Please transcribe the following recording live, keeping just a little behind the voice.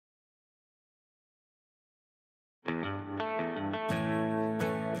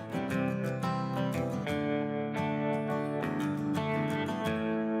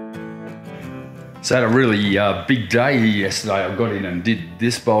So I had a really big day here yesterday. I got in and did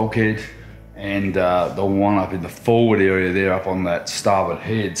this bulkhead and the one up in the forward area there up on that starboard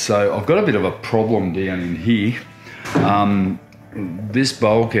head. So I've got a bit of a problem down in here. This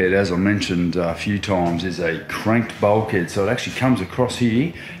bulkhead, as I mentioned a few times, is a cranked bulkhead. So it actually comes across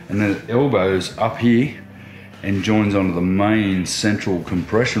here and then it elbows up here and joins onto the main central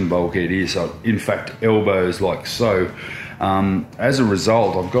compression bulkhead here. So in fact elbows like so. As a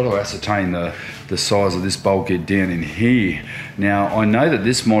result, I've got to ascertain the size of this bulkhead down in here. Now, I know that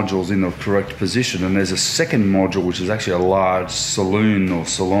this module is in the correct position, and there's a second module which is actually a large saloon or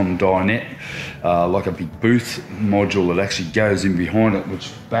salon dinette, like a big booth module that actually goes in behind it,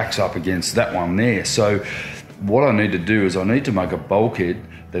 which backs up against that one there. So what I need to do is I need to make a bulkhead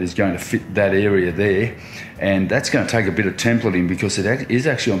that is going to fit that area there, and that's going to take a bit of templating because it is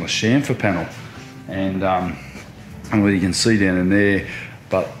actually on the chamfer panel, and where you can see down in there.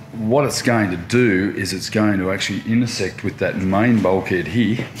 But what it's going to do is it's going to actually intersect with that main bulkhead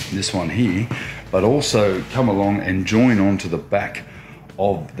here, this one here, but also come along and join onto the back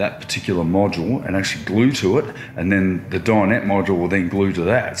of that particular module and actually glue to it, and then the dinette module will then glue to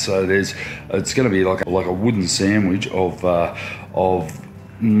that. So it's going to be like a wooden sandwich of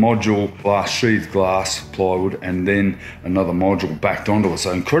module, glass, sheathed glass, plywood, and then another module backed onto it.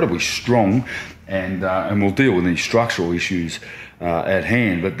 So incredibly strong, and we'll deal with any structural issues at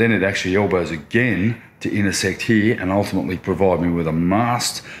hand, but then it actually elbows again to intersect here and ultimately provide me with a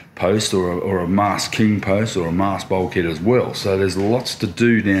mast post or a mast king post or a mast bulkhead as well. So there's lots to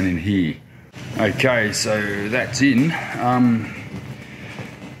do down in here. Okay, so that's in. I've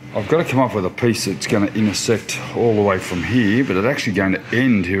got to come up with a piece that's going to intersect all the way from here, but it's actually going to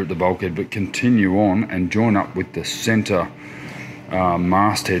end here at the bulkhead but continue on and join up with the center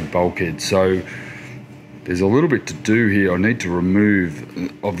masthead bulkhead. So there's a little bit to do here. I need to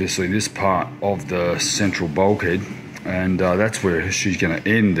remove obviously this part of the central bulkhead, and that's where she's going to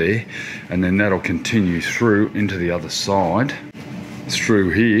end there, and then that'll continue through into the other side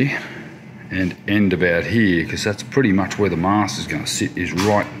through here and end about here, because that's pretty much where the mast is going to sit, is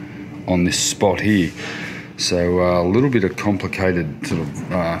right on this spot here. So a little bit of complicated sort of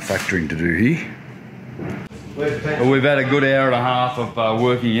factoring to do here. Well, we've had a good hour and a half of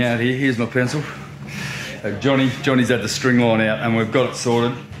working out here. Here's my pencil. Johnny's had the string line out and we've got it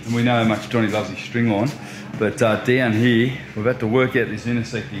sorted, and we know how much Johnny loves his string line. But down here, we've had to work out this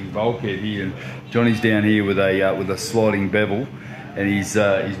intersecting bulkhead here, and Johnny's down here with a sliding bevel, and he's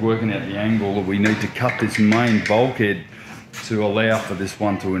working out the angle that we need to cut this main bulkhead to allow for this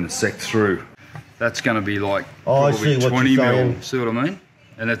one to intersect through. That's going to be like probably 20 mil, see what I mean?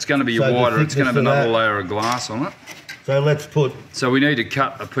 And it's going to be wider, it's going to have another layer of glass on it. So we need to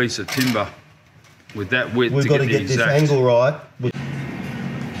cut a piece of timber with that width to get the exact. We've got to get this angle right.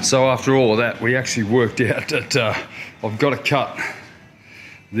 So after all of that, we actually worked out that I've got to cut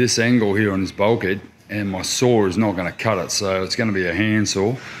this angle here on this bulkhead, and my saw is not going to cut it, so it's going to be a hand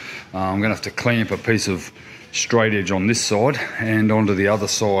saw. I'm going to have to clamp a piece of straight edge on this side and onto the other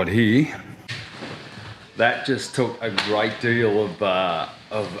side here. That just took a great deal of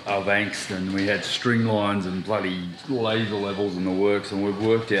angst, and we had string lines and bloody laser levels in the works, and we've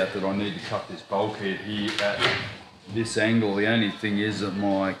worked out that I need to cut this bulkhead here at this angle. The only thing is that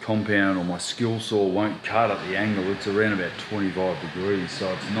my compound or my skill saw won't cut at the angle. It's around about 25 degrees,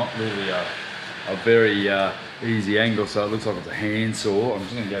 so it's not really a very easy angle, so it looks like it's a hand saw. I'm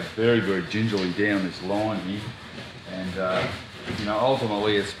just going to go very, very gingerly down this line here, and you know,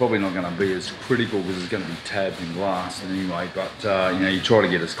 ultimately it's probably not going to be as critical because it's going to be tabbed in glass anyway, but you know, you try to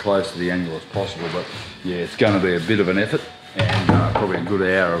get as close to the angle as possible. But yeah, it's going to be a bit of an effort, and probably a good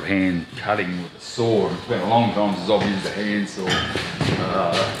hour of hand cutting with a saw. It's been a long time since I've used a hand saw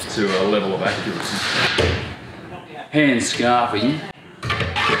to a level of accuracy. Hand scarfing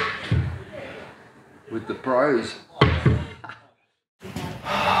with the pros.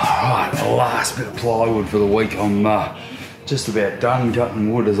 Alright, the last bit of plywood for the week. I'm just about done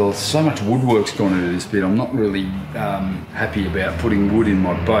cutting wood. There's so much woodwork's gone into this bit. I'm not really happy about putting wood in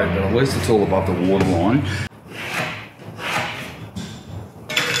my boat, but at least it's all above the waterline.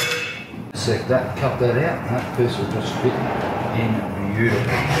 Cut that out. That piece will just fit in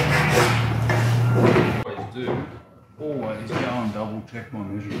beautifully. Always go and double check my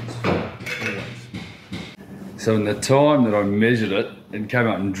measurements. Always. So in the time that I measured it and came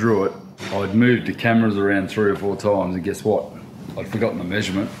up and drew it, I'd moved the cameras around 3 or 4 times, and guess what? I'd forgotten the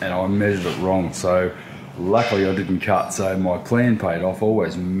measurement and I measured it wrong. So luckily I didn't cut, so my plan paid off.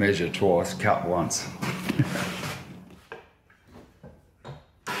 Always measure twice, cut once.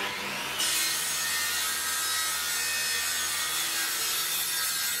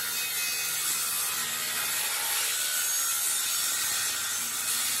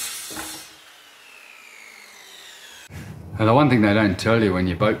 And the one thing they don't tell you when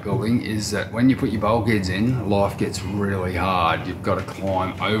you're boat building is that when you put your bulkheads in, life gets really hard. You've got to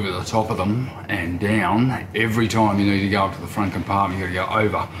climb over the top of them and down. Every time you need to go up to the front compartment, you've got to go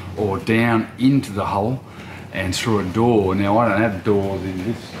over or down into the hull and through a door. Now, I don't have doors in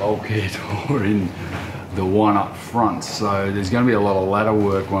this bulkhead or in the one up front, so there's going to be a lot of ladder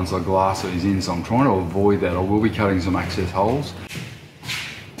work once I glass these in, so I'm trying to avoid that. I will be cutting some access holes.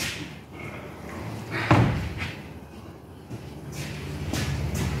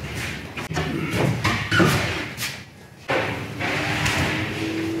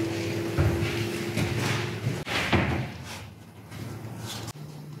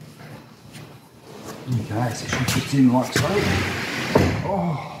 Okay, so she fits in like so.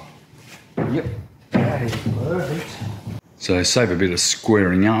 Oh, yep, that is perfect. So save a bit of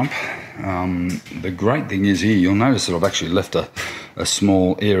squaring up. The great thing is here, you'll notice that I've actually left a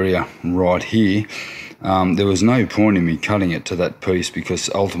small area right here. There was no point in me cutting it to that piece because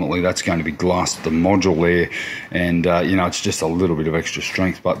ultimately that's going to be glassed at the module there, and you know, it's just a little bit of extra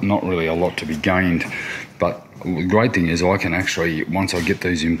strength, but not really a lot to be gained. But the great thing is I can actually, once I get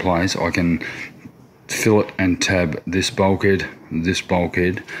these in place, I can fillet and tab this bulkhead, this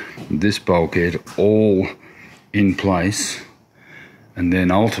bulkhead, this bulkhead, all in place, and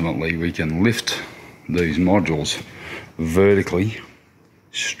then ultimately we can lift these modules vertically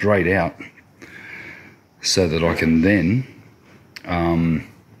straight out so that I can then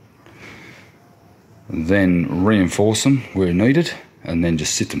reinforce them where needed and then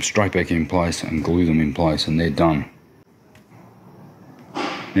just sit them straight back in place and glue them in place, and they're done.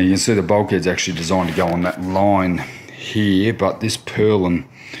 Now you can see the bulkhead's actually designed to go on that line here, but this purlin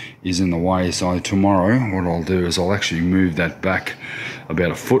is in the way, so tomorrow what I'll do is I'll actually move that back about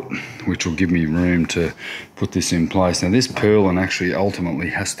a foot, which will give me room to put this in place. Now this purlin actually ultimately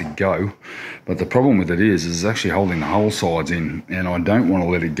has to go, but the problem with it is it's actually holding the hull sides in, and I don't want to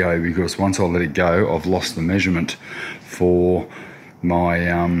let it go because once I let it go I've lost the measurement for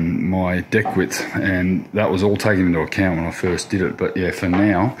my my deck width, and that was all taken into account when I first did it. But yeah, for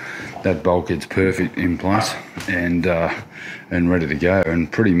now that bulkhead's perfect in place and ready to go,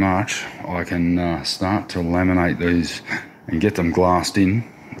 and pretty much I can start to laminate these and get them glassed in,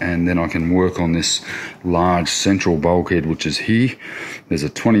 and then I can work on this large central bulkhead which is here. There's a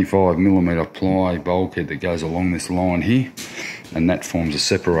 25mm ply bulkhead that goes along this line here, and that forms a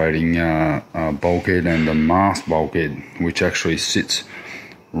separating bulkhead and a mast bulkhead which actually sits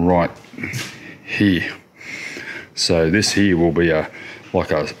right here. So this here will be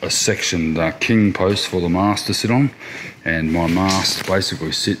like a sectioned king post for the mast to sit on, and my mast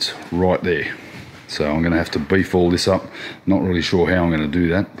basically sits right there. So I'm going to have to beef all this up. Not really sure how I'm going to do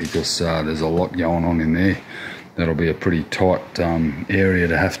that because there's a lot going on in there. That'll be a pretty tight area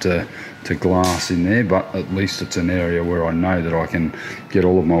to have to glass in there, but at least it's an area where I know that I can get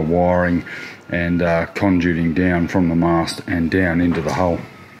all of my wiring and conduiting down from the mast and down into the hull.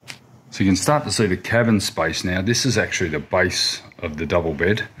 So you can start to see the cabin space now. This is actually the base of the double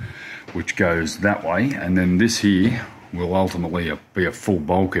bed, which goes that way, and then this here will ultimately be a full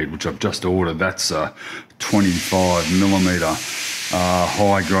bulkhead, which I've just ordered. That's a 25mm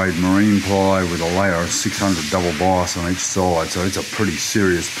high-grade marine ply with a layer of 600 double bias on each side, so it's a pretty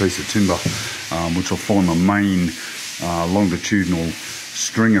serious piece of timber, which will form the main longitudinal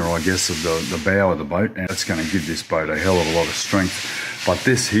stringer, I guess, of the bow of the boat, and it's going to give this boat a hell of a lot of strength. But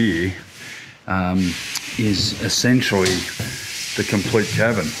this here is essentially the complete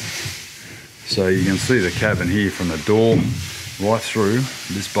cabin. So you can see the cabin here from the door right through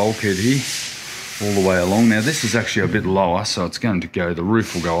this bulkhead here, all the way along. Now this is actually a bit lower, so it's going to go, the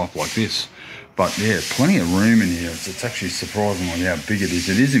roof will go up like this. But yeah, plenty of room in here. It's actually surprisingly how big it is.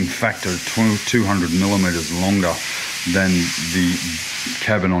 It is in fact 200mm longer than the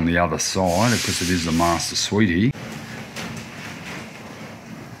cabin on the other side because it is the master suite here.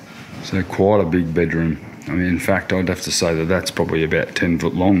 So quite a big bedroom. I mean, in fact, I'd have to say that that's probably about 10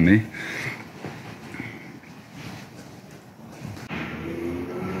 foot long there.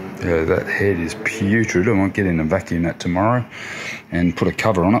 Yeah, that head is putrid. I might get in and vacuum that tomorrow and put a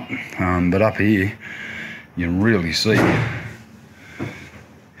cover on it. But up here, you can really see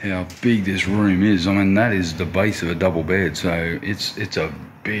how big this room is. I mean, that is the base of a double bed, so it's a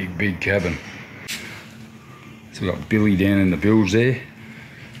big cabin. So we've got Billy down in the bilge there,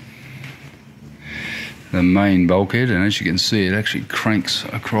 the main bulkhead, and as you can see, it actually cranks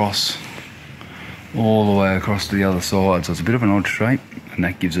across all the way across to the other side, so it's a bit of an odd shape, and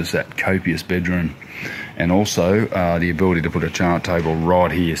that gives us that copious bedroom, and also the ability to put a chart table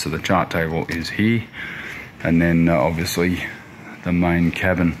right here. So the chart table is here, and then obviously the main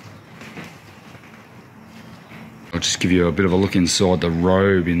cabin I'll just give you a bit of a look inside the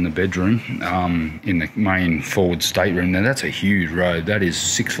robe in the bedroom, in the main forward stateroom. Now that's a huge robe. That is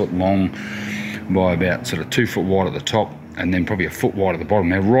 6 foot long by about sort of 2 foot wide at the top, and then probably a foot wide at the bottom.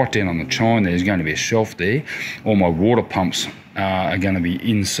 Now right down on the chine there's going to be a shelf there. All my water pumps are going to be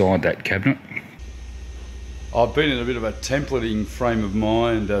inside that cabinet. I've been in a bit of a templating frame of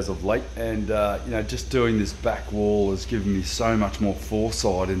mind as of late, and you know, just doing this back wall has given me so much more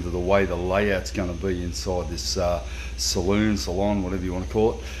foresight into the way the layout's going to be inside this salon, whatever you want to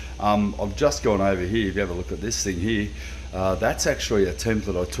call it. I've just gone over here. If you have a look at this thing here, that's actually a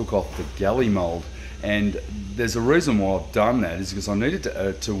template I took off the galley mould, and there's a reason why I've done that is because I needed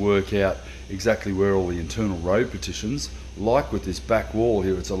to work out exactly where all the internal road partitions, like with this back wall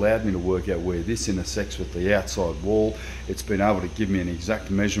here, it's allowed me to work out where this intersects with the outside wall. It's been able to give me an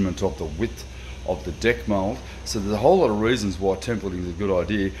exact measurement of the width of the deck mould. So there's a whole lot of reasons why templating is a good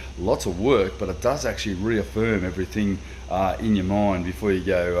idea. Lots of work, but it does actually reaffirm everything in your mind before you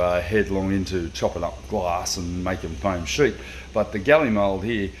go headlong into chopping up glass and making foam sheet. But the galley mould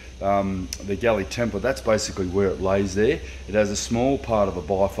here, the galley template, that's basically where it lays there. It has a small part of a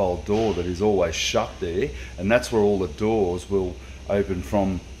bifold door that is always shut there, and that's where all the doors will open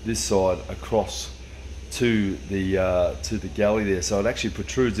from this side across to the galley there. So it actually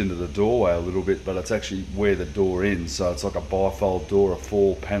protrudes into the doorway a little bit, but it's actually where the door ends. So it's like a bifold door, a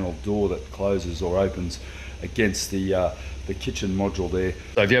 4-panel door that closes or opens against the kitchen module there.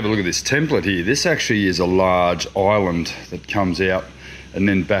 So if you have a look at this template here, this actually is a large island that comes out and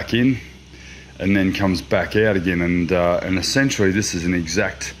then back in and then comes back out again, and essentially this is an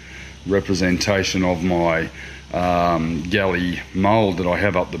exact representation of my galley mould that I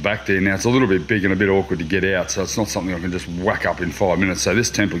have up the back there. Now it's a little bit big and a bit awkward to get out, so it's not something I can just whack up in 5 minutes. So this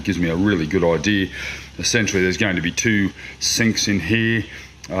template gives me a really good idea. Essentially there's going to be 2 sinks in here,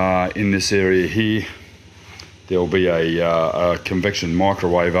 in this area here. There'll be a convection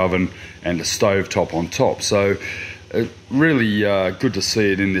microwave oven and a stove top on top. So really good to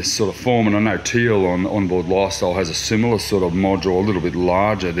see it in this sort of form. And I know Teal on Onboard Lifestyle has a similar sort of module, a little bit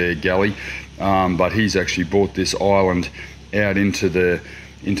larger there, galley, but he's actually brought this island out into the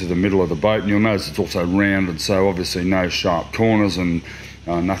middle of the boat, and you'll notice it's also rounded, so obviously no sharp corners and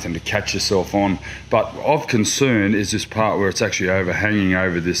nothing to catch yourself on. But of concern is this part where it's actually overhanging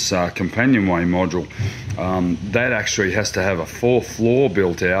over this companionway module. That actually has to have a 4th floor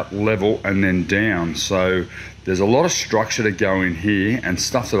built out, level, and then down. So there's a lot of structure to go in here and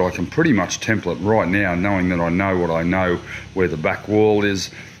stuff that I can pretty much template right now, knowing that I know what I know, where the back wall is,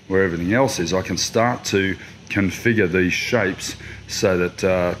 where everything else is. I can start to configure these shapes so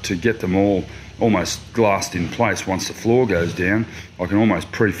that to get them all almost glassed in place once the floor goes down, I can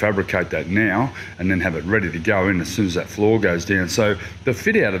almost prefabricate that now and then have it ready to go in as soon as that floor goes down. So the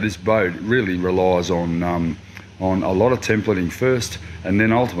fit out of this boat really relies on a lot of templating first, and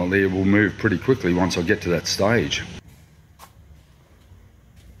then ultimately it will move pretty quickly once I get to that stage.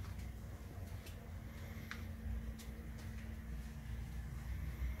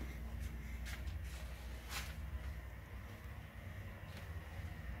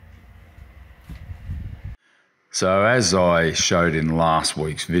 So as I showed in last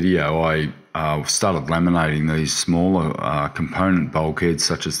week's video, I started laminating these smaller component bulkheads,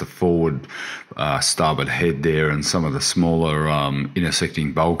 such as the forward starboard head there and some of the smaller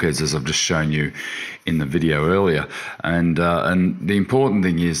intersecting bulkheads, as I've just shown you in the video earlier. And the important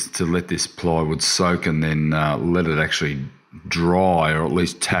thing is to let this plywood soak and then let it actually dry, or at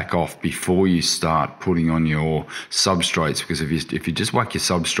least tack off before you start putting on your substrates, because if you just whack your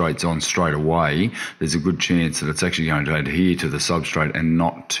substrates on straight away, there's a good chance that it's actually going to adhere to the substrate and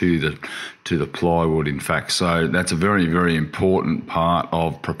not to the plywood, in fact. So that's a very, very important part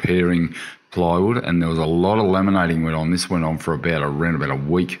of preparing plywood, and there was a lot of laminating went on. This went on for around about a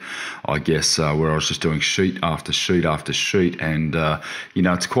week, I guess, where I was just doing sheet after sheet after sheet, and you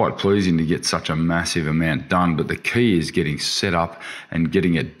know, it's quite pleasing to get such a massive amount done. But the key is getting set up and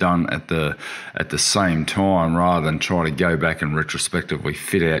getting it done at the same time, rather than try to go back and retrospectively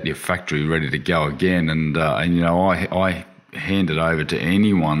fit out your factory ready to go again. And you know, I hand it over to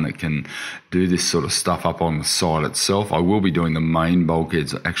anyone that can do this sort of stuff up on the site itself. I will be doing the main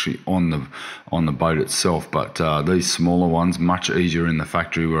bulkheads actually on the boat itself, but these smaller ones much easier in the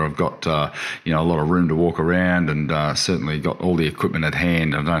factory, where I've got you know, a lot of room to walk around, and certainly got all the equipment at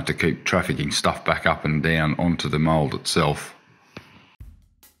hand. I don't have to keep trafficking stuff back up and down onto the mould itself.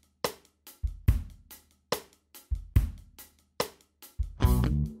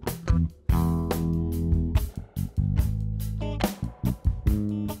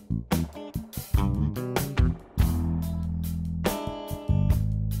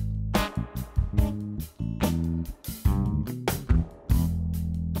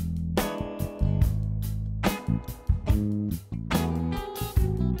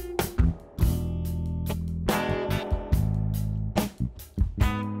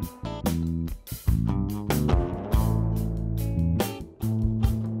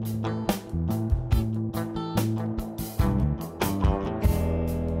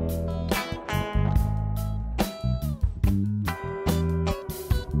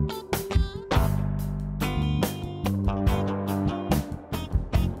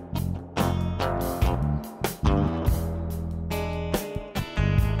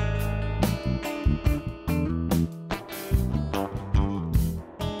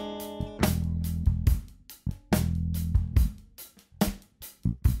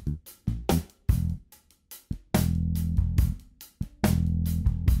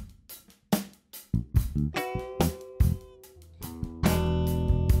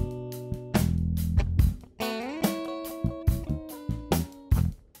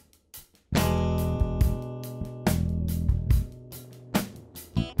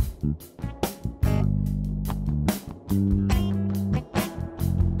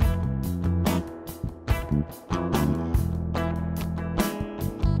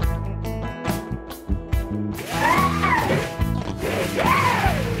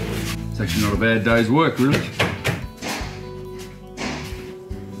 actually not a bad day's work, really.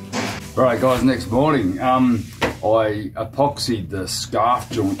 Alright guys, next morning, I epoxied the scarf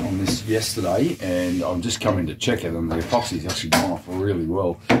joint on this yesterday, and I'm just coming to check it, and the epoxy's actually gone off really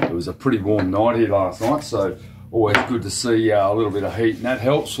well. It was a pretty warm night here last night, so always good to see a little bit of heat, and that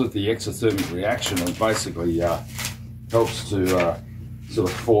helps with the exothermic reaction. It basically helps to sort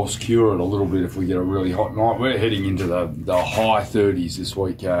of force cure it a little bit if we get a really hot night. We're heading into the high 30s this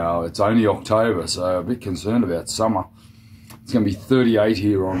week. It's only October, so a bit concerned about summer. It's going to be 38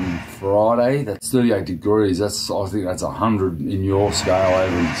 here on Friday. That's 38 degrees. I think that's 100 in your scale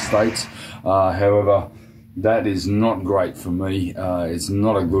over in the States. However, that is not great for me. It's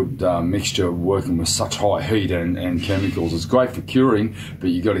not a good mixture working with such high heat and chemicals. It's great for curing, but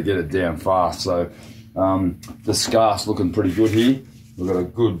you got to get it down fast. So the scarf's looking pretty good here. We've got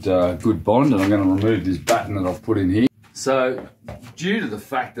a good bond, and I'm going to remove this batten that I've put in here. So, due to the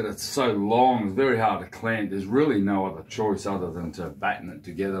fact that it's so long, it's very hard to clamp. There's really no other choice other than to batten it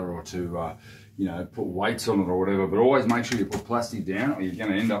together or to, you know, put weights on it or whatever. But always make sure you put plastic down, or you're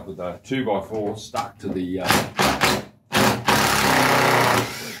going to end up with a 2x4 stuck to the your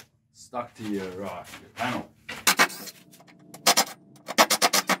panel.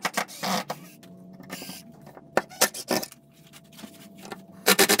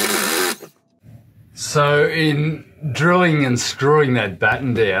 So in drilling and screwing that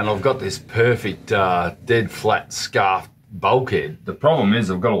batten down, I've got this perfect dead flat scarf bulkhead. The problem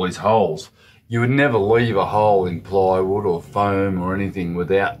is I've got all these holes. You would never leave a hole in plywood or foam or anything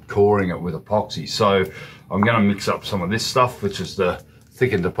without coring it with epoxy. So I'm going to mix up some of this stuff, which is the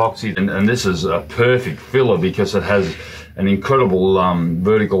thickened epoxy, and this is a perfect filler because it has an incredible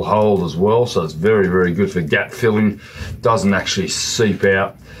vertical hold as well. So it's very, very good for gap filling. Doesn't actually seep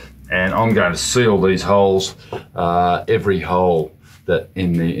out. And I'm going to seal these holes, every hole that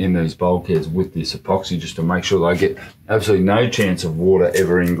in these bulkheads with this epoxy, just to make sure they get absolutely no chance of water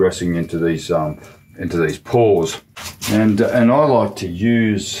ever ingressing into these pores. And I like to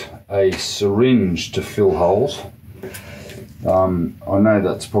use a syringe to fill holes. I know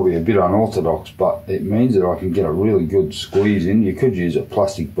that's probably a bit unorthodox, but it means that I can get a really good squeeze in. You could use a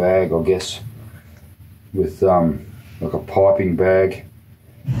plastic bag, I guess, with like a piping bag.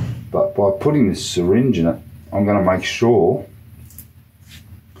 But by putting this syringe in it, I'm going to make sure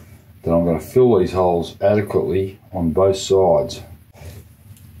that I'm going to fill these holes adequately on both sides.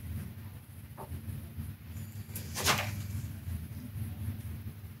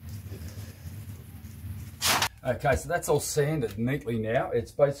 Okay, so that's all sanded neatly now.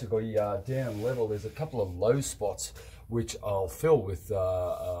 It's basically down level. There's a couple of low spots which I'll fill with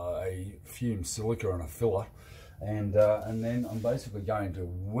a fumed silica and a filler. And then I'm basically going to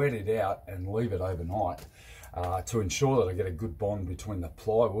wet it out and leave it overnight to ensure that I get a good bond between the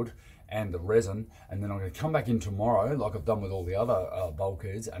plywood and the resin. And then I'm going to come back in tomorrow, like I've done with all the other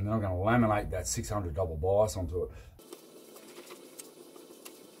bulkheads, and then I'm going to laminate that 600 double bias onto it.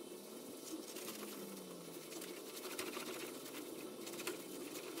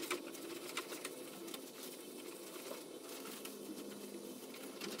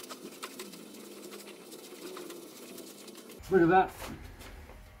 Look at that.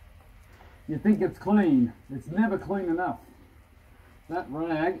 You think it's clean. It's never clean enough. That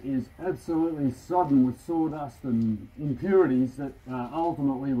rag is absolutely sodden with sawdust and impurities that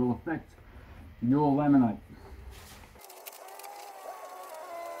ultimately will affect your laminate.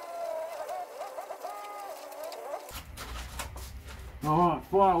 Alright,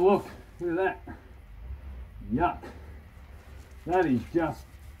 final look. Look at that. Yuck. That is just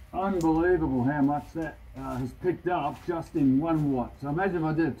unbelievable how much that has picked up just in one watt. So imagine if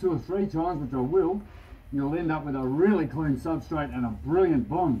I did it 2 or 3 times, which I will, you'll end up with a really clean substrate and a brilliant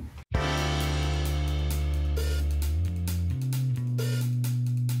bond.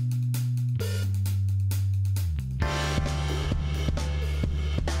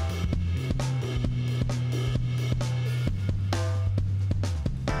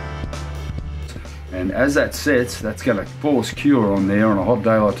 And as that sets, that's going to force cure on there on a hot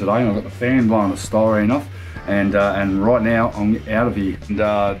day like today. And I've got the fan blowing the styrene off, and right now I'm out of here.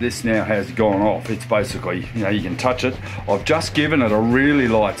 And this now has gone off. It's basically, you know, you can touch it. I've just given it a really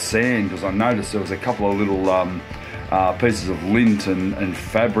light sand because I noticed there was a couple of little pieces of lint and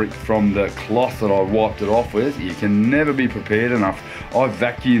fabric from the cloth that I wiped it off with. You can never be prepared enough. I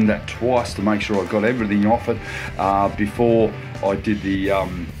vacuumed that twice to make sure I got everything off it before I did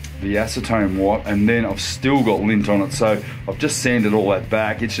the the acetone white, and then I've still got lint on it. So I've just sanded all that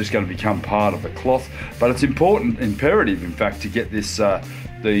back. It's just going to become part of the cloth. But it's imperative, in fact, to get this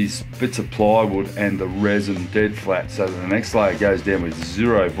these bits of plywood and the resin dead flat, so that the next layer goes down with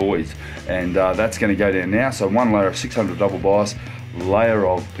zero voids, and that's going to go down now. So one layer of 600 double bias, layer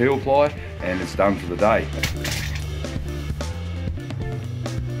of peel ply, and it's done for the day.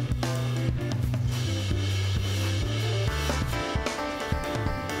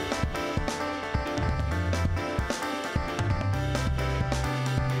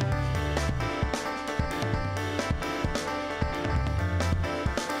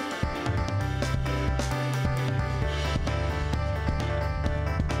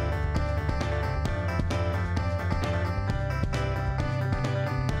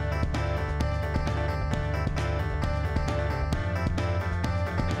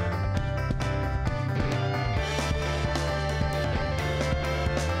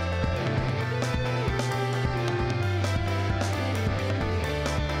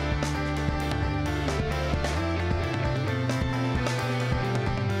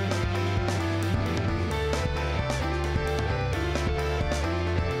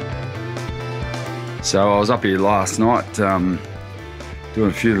 So I was up here last night doing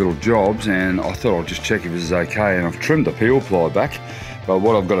a few little jobs, and I thought I'd just check if this is okay, and I've trimmed the peel ply back. But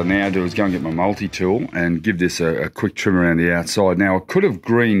what I've got to now do is go and get my multi-tool and give this a quick trim around the outside. Now I could have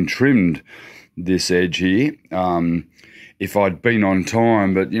green trimmed this edge here if I'd been on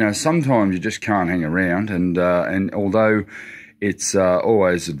time, but you know, sometimes you just can't hang around, and although it's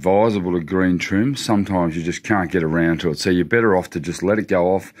always advisable to green trim, sometimes you just can't get around to it. So you're better off to just let it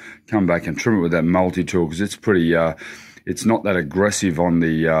go off, come back and trim it with that multi-tool, because it's pretty, it's not that aggressive on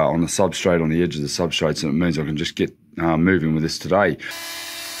the substrate, on the edge of the substrate, so it means I can just get moving with this today.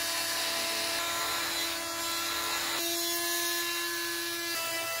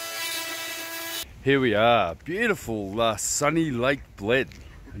 Here we are, beautiful sunny Lake Bled.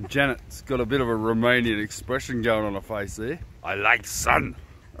 And Janet's got a bit of a Romanian expression going on her face there. I like sun.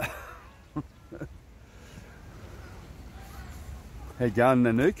 How you going,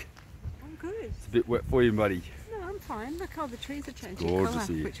 Nanook? I'm good. It's a bit wet for you, buddy. No, I'm fine. Look, all the trees are changing Gorgeous colour,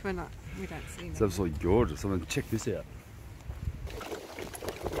 here. which we don't see now. It's absolutely gorgeous. I mean, check this out.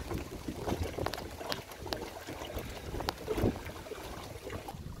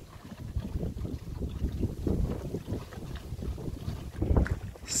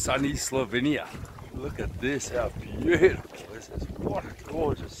 Sunny Slovenia. Look at this, how beautiful this is. What a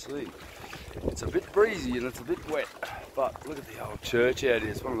gorgeous scene. It's a bit breezy and it's a bit wet, but look at the old church out here.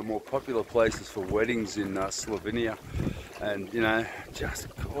 It's one of the more popular places for weddings in Slovenia, and you know, just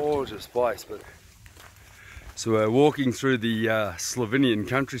gorgeous place. But so we're walking through the Slovenian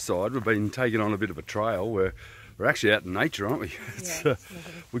countryside. We've been taken on a bit of a trail where we're actually out in nature, aren't we? Yeah,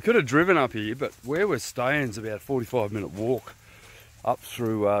 we could have driven up here, but where we're staying is about a 45-minute walk up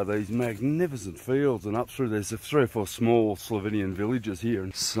through these magnificent fields, and up through, there's 3 or 4 small Slovenian villages here,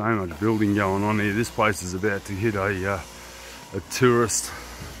 and so much building going on here. This place is about to hit a tourist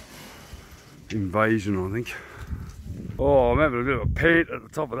invasion, I think. Oh, I'm having a bit of a pant at the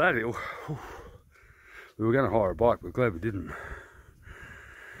top of that hill. We were going to hire a bike, but glad we didn't,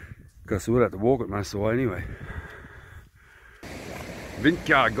 because we would have to walk it most of the way anyway.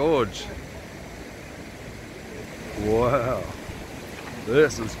 Vinca Gorge. Wow.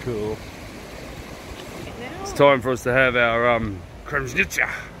 This is cool. It's time for us to have our kremsnica,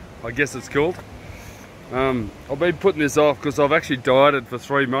 I guess it's called. I've been putting this off because I've actually dieted for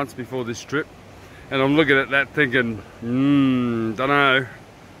 3 months before this trip, and I'm looking at that thinking, don't know,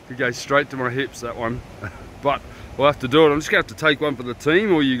 could go straight to my hips, that one. But we'll have to do it. I'm just going to have to take one for the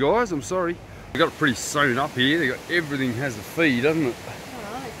team, or you guys, I'm sorry. We've got it pretty sewn up here. They got everything has a fee, doesn't it?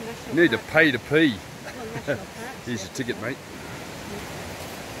 You need to pay to pee. Here's your ticket, mate.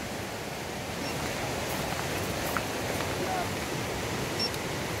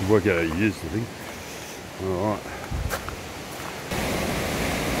 Work out how you use the thing. Alright.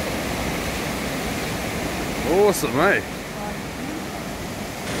 Awesome, eh?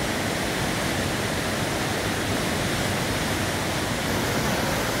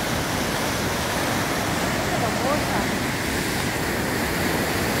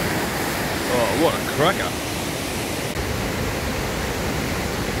 Oh, what a cracker.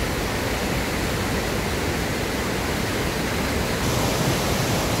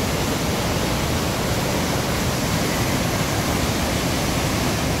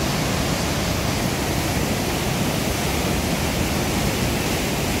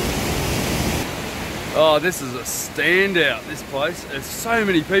 Oh, this is a standout, this place. There's so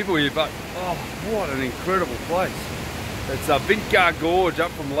many people here, but oh, what an incredible place. It's a Vinca Gorge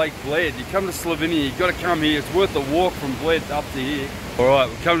up from Lake Bled. You come to Slovenia, you've got to come here. It's worth the walk from Bled up to here. All right,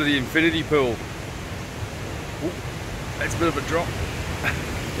 we've come to the infinity pool. Ooh, that's a bit of a drop.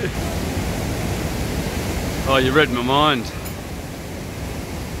 Oh, you read my mind.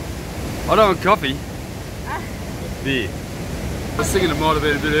 I don't want coffee. Beer. I was thinking it might have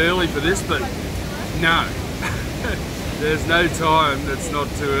been a bit early for this, but no. There's no time that's not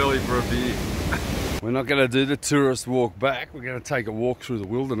too early for a beer. We're not going to do the tourist walk back. We're going to take a walk through the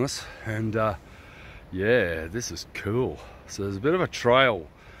wilderness, and yeah, this is cool. So there's a bit of a trail.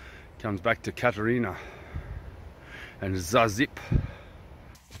 Comes back to Catamaran and Zazip.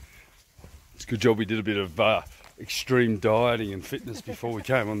 It's a good job we did a bit of extreme dieting and fitness before we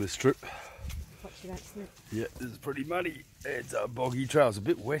came on this trip. Yeah, this is pretty muddy. It's a boggy trail. It's a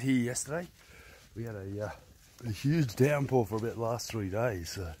bit wet here yesterday. We had a huge downpour for about the last 3 days.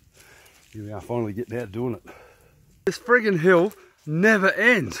 So here we are, finally getting out doing it. This friggin' hill never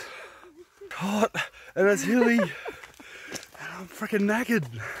ends. Hot, and it's hilly, and I'm freaking knackered.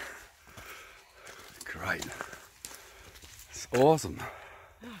 Great. It's awesome.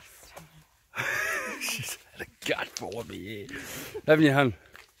 She's had a gutful of me here. Haven't you, hun?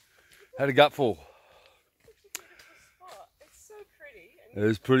 Had a gutful. It's so pretty. It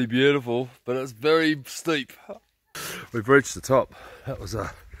is pretty beautiful, but it's very steep. We've reached the top. That was a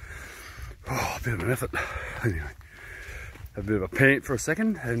bit of an effort. Anyway, have a bit of a pant for a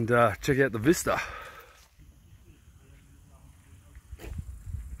second and check out the vista.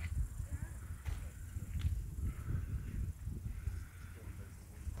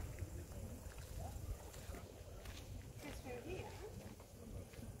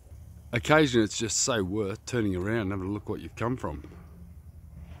 Occasionally it's just so worth turning around and having a look what you've come from.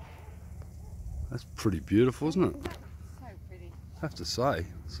 That's pretty beautiful, isn't it? So pretty. I have to say,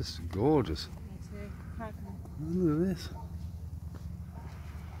 it's just gorgeous. Me too. Look at this.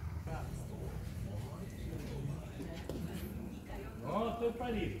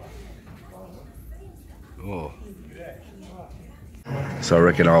 Oh. So I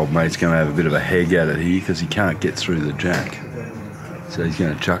reckon old mate's going to have a bit of a heg at it here because he can't get through the jack. So he's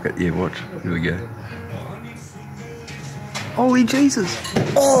going to chuck it. Yeah, watch. Here we go. Holy Jesus!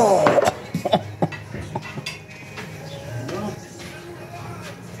 Oh!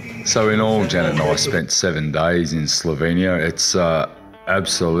 So in all, Janet and I spent 7 days in Slovenia. It's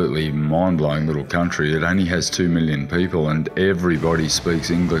absolutely mind-blowing little country. It only has 2 million people and everybody speaks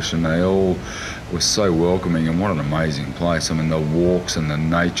English, and they all were so welcoming, and what an amazing place. I mean, the walks and the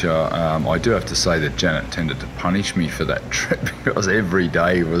nature. I do have to say that Janet tended to punish me for that trip because every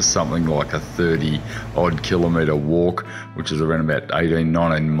day was something like a 30-odd kilometre walk, which is around about 18,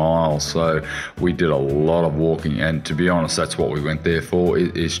 19 miles. So we did a lot of walking, and to be honest, that's what we went there for.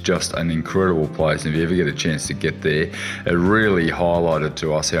 It's just an incredible place. If you ever get a chance to get there, it really highlighted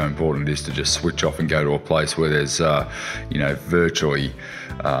to us how important it is to just switch off and go to a place where there's, you know, virtually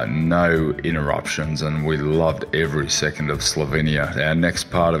no interruptions, and we loved every second of Slovenia. Our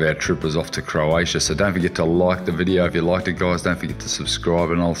next part of our trip was off to Croatia, so don't forget to like the video if you liked it, guys. Don't forget to subscribe,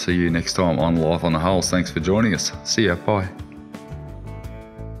 and I'll see you next time on Life on the Hulls. Thanks for joining us. See ya. Bye.